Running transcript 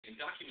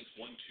documents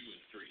 1, 2,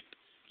 and 3,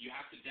 you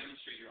have to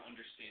demonstrate your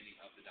understanding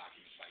of the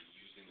document by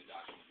using the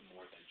document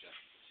more than just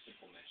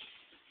simple mention.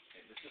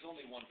 Okay, this is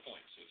only 1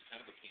 point, so it's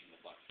kind of a pain in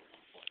the butt for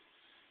 1 point.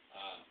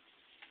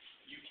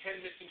 You can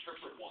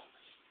misinterpret 1.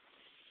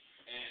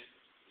 And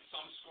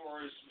some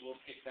scorers will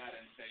take that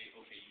and say,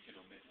 okay, you can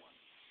omit 1.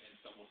 And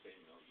some will say,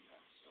 no, you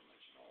have to still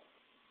mention all of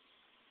them.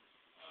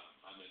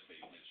 I'm going to say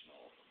mention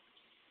all of them.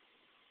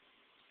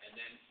 And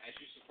then, as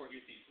you support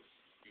your thesis,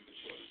 you have a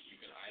choice. You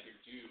can either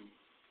do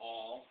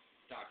all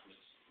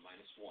documents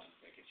minus 1,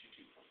 that gets you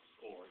 2 points,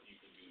 or you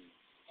can do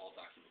all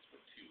documents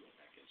but 2, and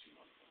that gets you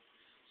 1 point.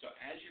 So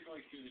as you're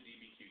going through the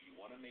DBQ, you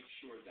want to make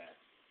sure that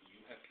you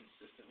have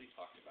consistently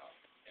talked about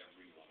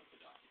every one of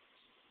the documents.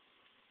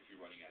 If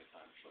you're running out of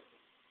time,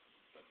 shortly.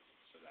 But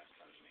so that's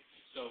kind of the main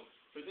thing. So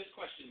for this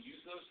question,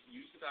 use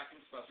the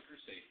documents about the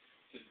crusade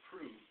to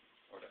prove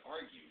or to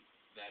argue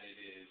that it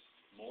is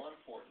more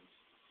important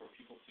for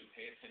people to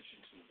pay attention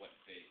to what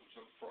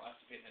for us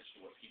to pay attention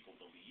to what people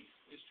believe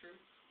is true,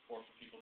 or for people